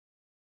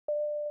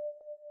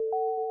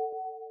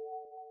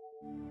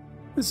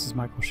This is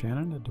Michael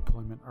Shannon, a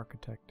deployment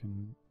architect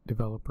and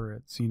developer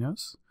at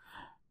Zenoss.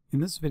 In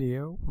this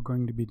video, we're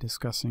going to be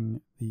discussing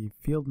the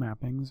field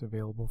mappings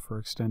available for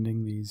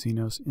extending the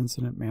Zenoss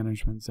Incident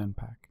Management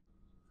ZenPack.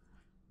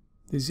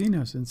 The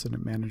Zenoss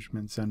Incident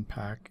Management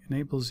ZenPack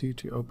enables you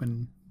to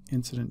open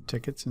incident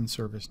tickets in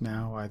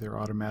ServiceNow either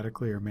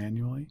automatically or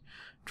manually,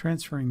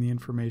 transferring the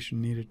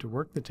information needed to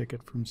work the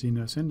ticket from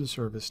Zenoss into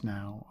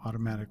ServiceNow,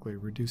 automatically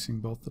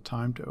reducing both the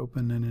time to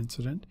open an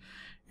incident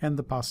and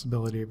the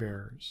possibility of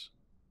errors.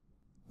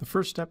 The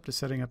first step to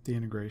setting up the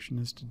integration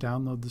is to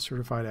download the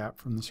certified app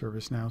from the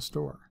ServiceNow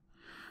store.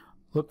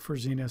 Look for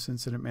Zenoss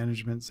Incident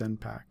Management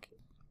ZenPack.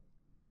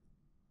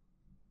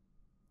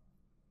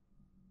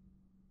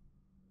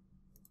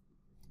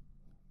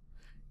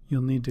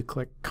 You'll need to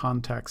click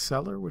Contact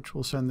Seller, which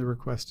will send the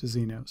request to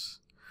Zenoss.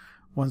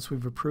 Once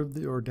we've approved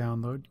your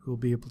download, you will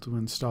be able to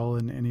install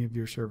in any of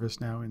your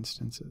ServiceNow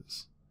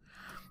instances.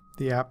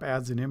 The app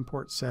adds an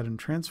import, set, and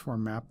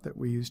transform map that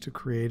we use to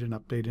create and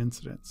update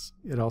incidents.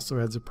 It also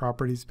adds a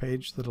properties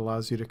page that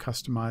allows you to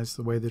customize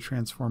the way the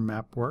transform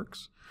map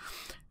works.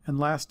 And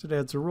last, it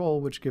adds a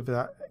role which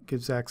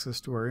gives access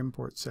to our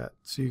import set,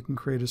 so you can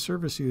create a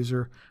service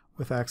user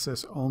with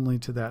access only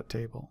to that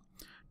table.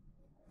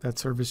 That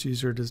service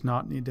user does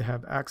not need to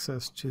have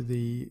access to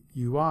the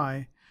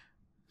UI,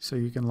 so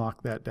you can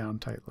lock that down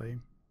tightly.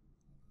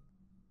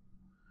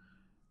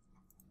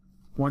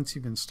 Once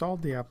you've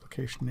installed the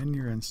application in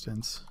your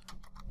instance,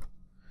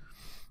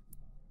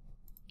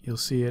 you'll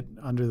see it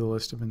under the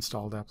list of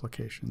installed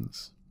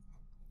applications.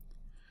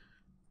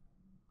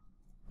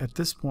 At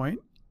this point,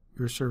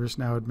 your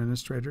ServiceNow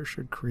administrator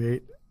should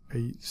create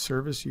a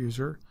service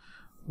user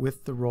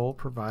with the role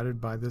provided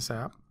by this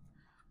app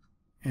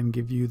and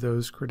give you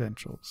those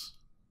credentials.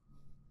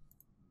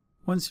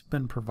 Once you've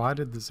been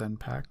provided the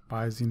ZenPack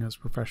by Zenoss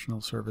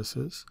Professional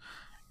Services,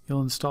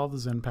 you'll install the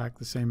ZenPack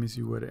the same as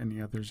you would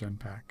any other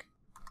ZenPack.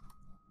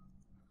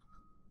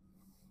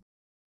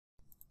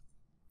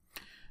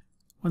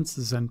 Once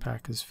the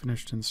ZenPack is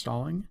finished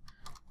installing,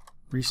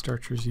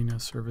 restart your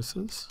Zenoss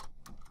services.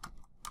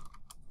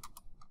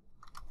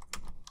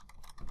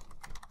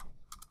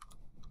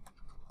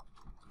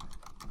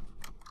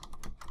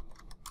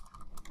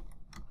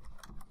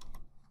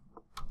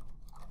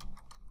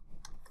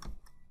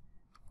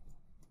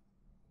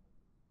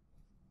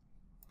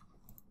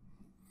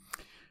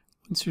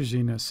 Once your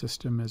Zenoss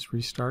system is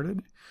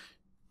restarted,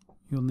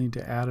 you'll need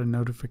to add a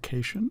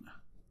notification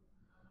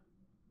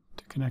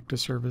to connect to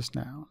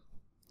ServiceNow.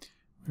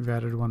 We've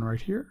added one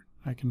right here.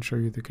 I can show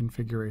you the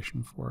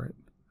configuration for it.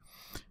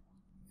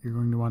 You're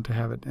going to want to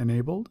have it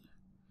enabled.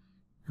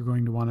 You're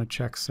going to want to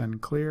check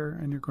Send Clear,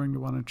 and you're going to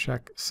want to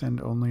check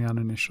Send Only on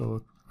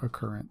Initial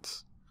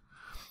Occurrence.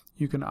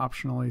 You can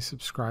optionally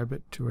subscribe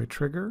it to a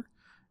trigger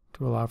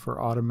to allow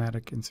for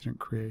automatic incident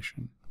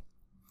creation.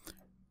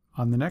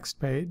 On the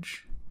next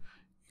page,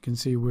 you can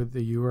see with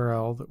the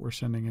URL that we're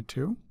sending it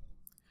to.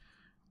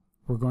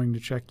 We're going to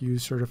check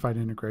Use Certified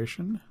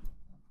Integration.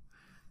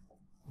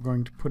 We're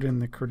going to put in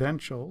the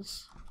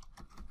credentials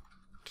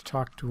to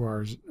talk to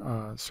our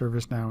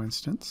ServiceNow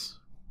instance.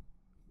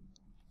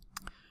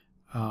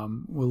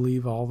 We'll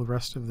leave all the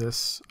rest of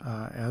this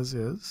as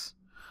is.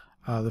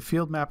 The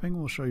field mapping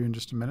we'll show you in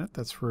just a minute.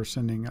 That's for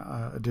sending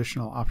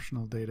additional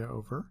optional data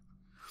over.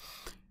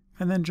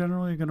 And then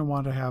generally you're going to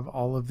want to have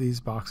all of these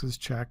boxes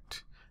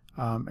checked,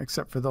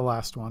 except for the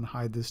last one,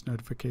 hide this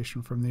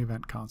notification from the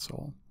event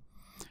console.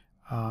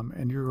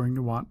 And you're going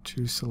to want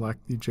to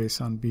select the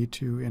JSON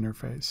B2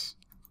 interface.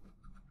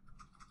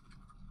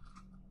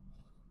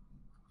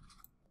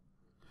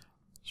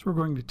 So we're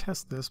going to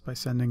test this by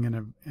sending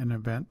an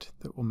event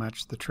that will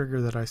match the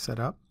trigger that I set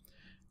up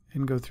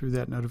and go through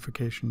that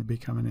notification to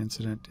become an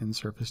incident in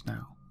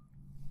ServiceNow.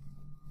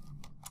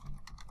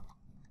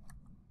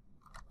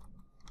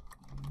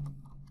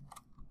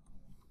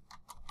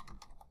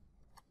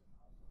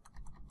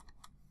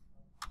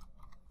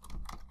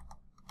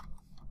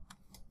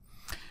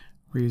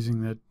 We're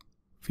using the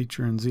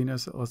feature in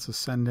Zenoss that lets us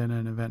send in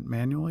an event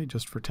manually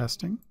just for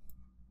testing.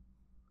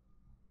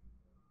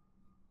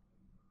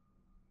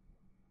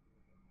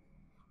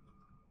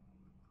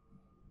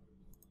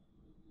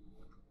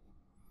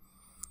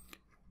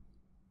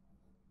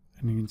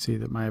 And you can see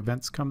that my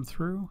events come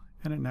through,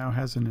 and it now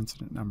has an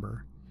incident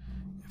number.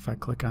 If I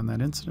click on that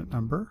incident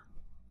number,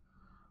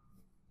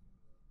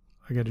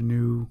 I get a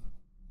new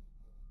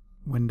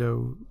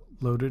window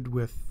loaded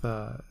with,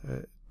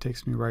 it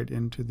takes me right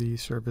into the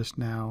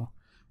ServiceNow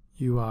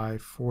UI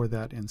for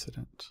that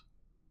incident.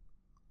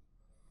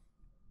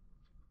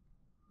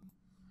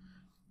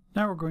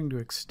 Now we're going to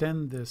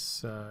extend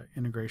this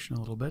integration a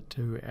little bit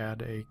to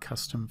add a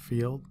custom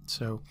field.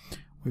 So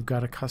we've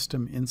got a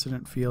custom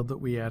incident field that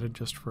we added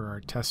just for our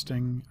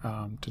testing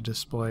to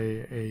display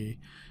a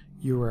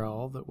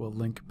URL that will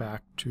link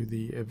back to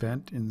the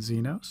event in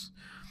Zenoss.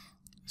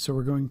 So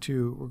we're going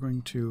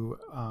to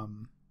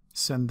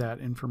send that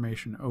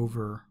information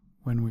over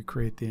when we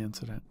create the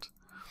incident.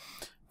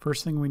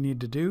 First thing we need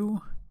to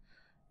do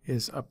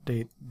is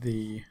update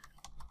the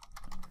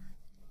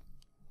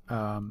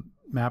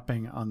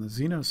mapping on the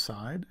Zenoss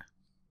side.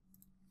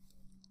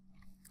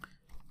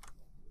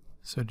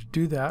 So to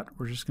do that,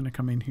 we're just going to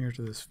come in here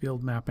to this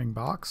field mapping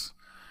box,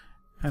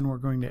 and we're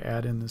going to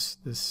add in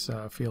this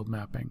field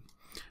mapping.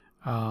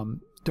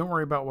 Don't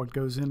worry about what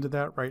goes into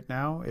that right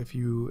now. If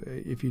you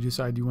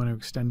decide you want to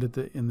extend it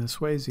in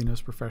this way,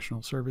 Zenoss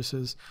Professional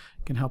Services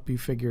can help you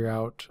figure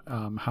out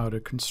how to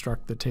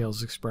construct the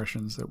tails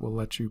expressions that will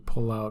let you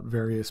pull out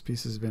various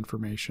pieces of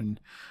information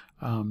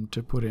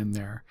to put in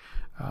there.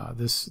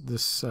 This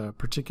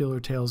particular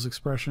tails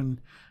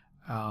expression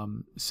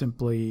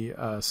simply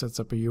sets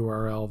up a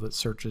URL that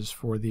searches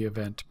for the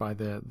event by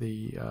the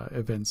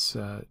events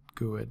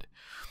GUID.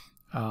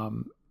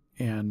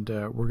 And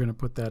we're going to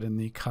put that in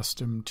the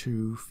custom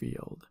to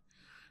field.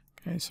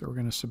 Okay, so we're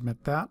going to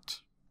submit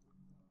that.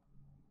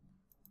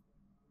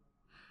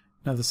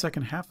 Now the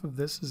second half of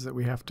this is that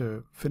we have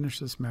to finish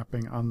this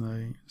mapping on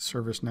the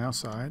ServiceNow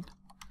side.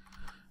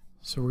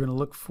 So we're going to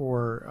look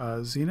for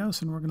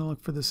Zenoss, and we're going to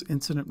look for this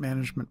Incident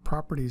Management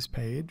Properties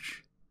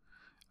page.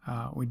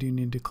 We do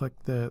need to click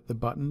the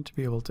button to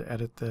be able to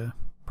edit the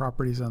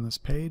properties on this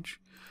page.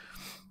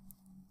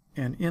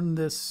 And in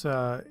this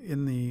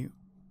in the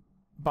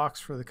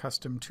box for the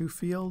custom to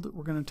field,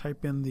 we're going to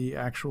type in the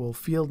actual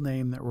field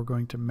name that we're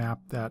going to map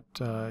that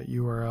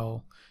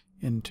URL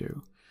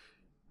into.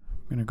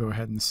 I'm going to go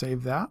ahead and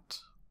save that.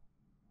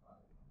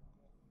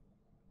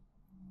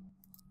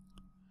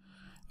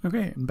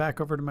 Okay, and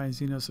back over to my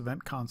Zenoss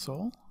event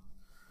console.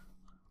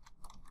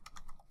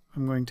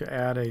 I'm going to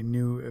add a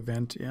new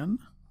event in.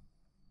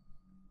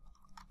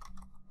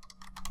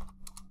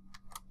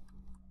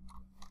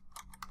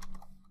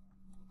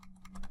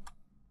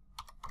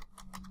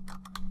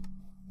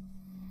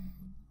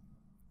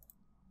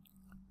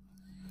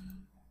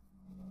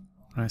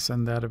 When I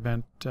send that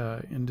event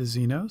into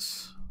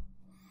Zenoss,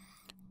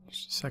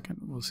 just a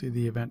second, we'll see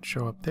the event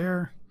show up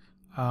there,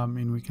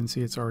 and we can see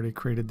it's already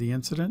created the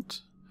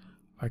incident.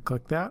 If I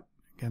click that,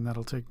 again,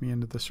 that'll take me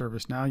into the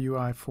ServiceNow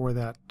UI for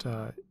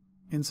that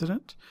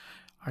incident.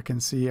 I can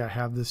see I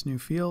have this new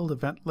field,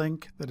 event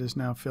link, that is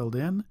now filled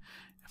in.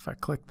 If I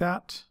click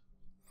that,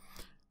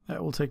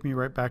 that will take me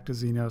right back to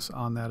Zenoss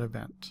on that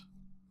event.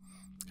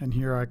 And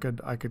here I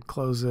could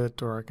close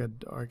it, or I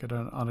could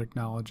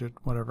unacknowledge it,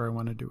 whatever I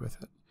want to do with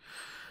it.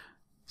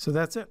 So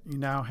that's it. You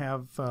now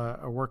have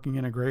a working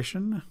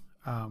integration.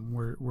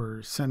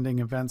 We're sending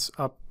events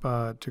up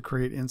to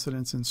create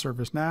incidents in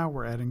ServiceNow.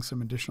 We're adding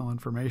some additional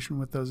information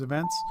with those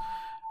events.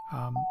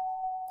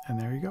 And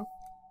there you go.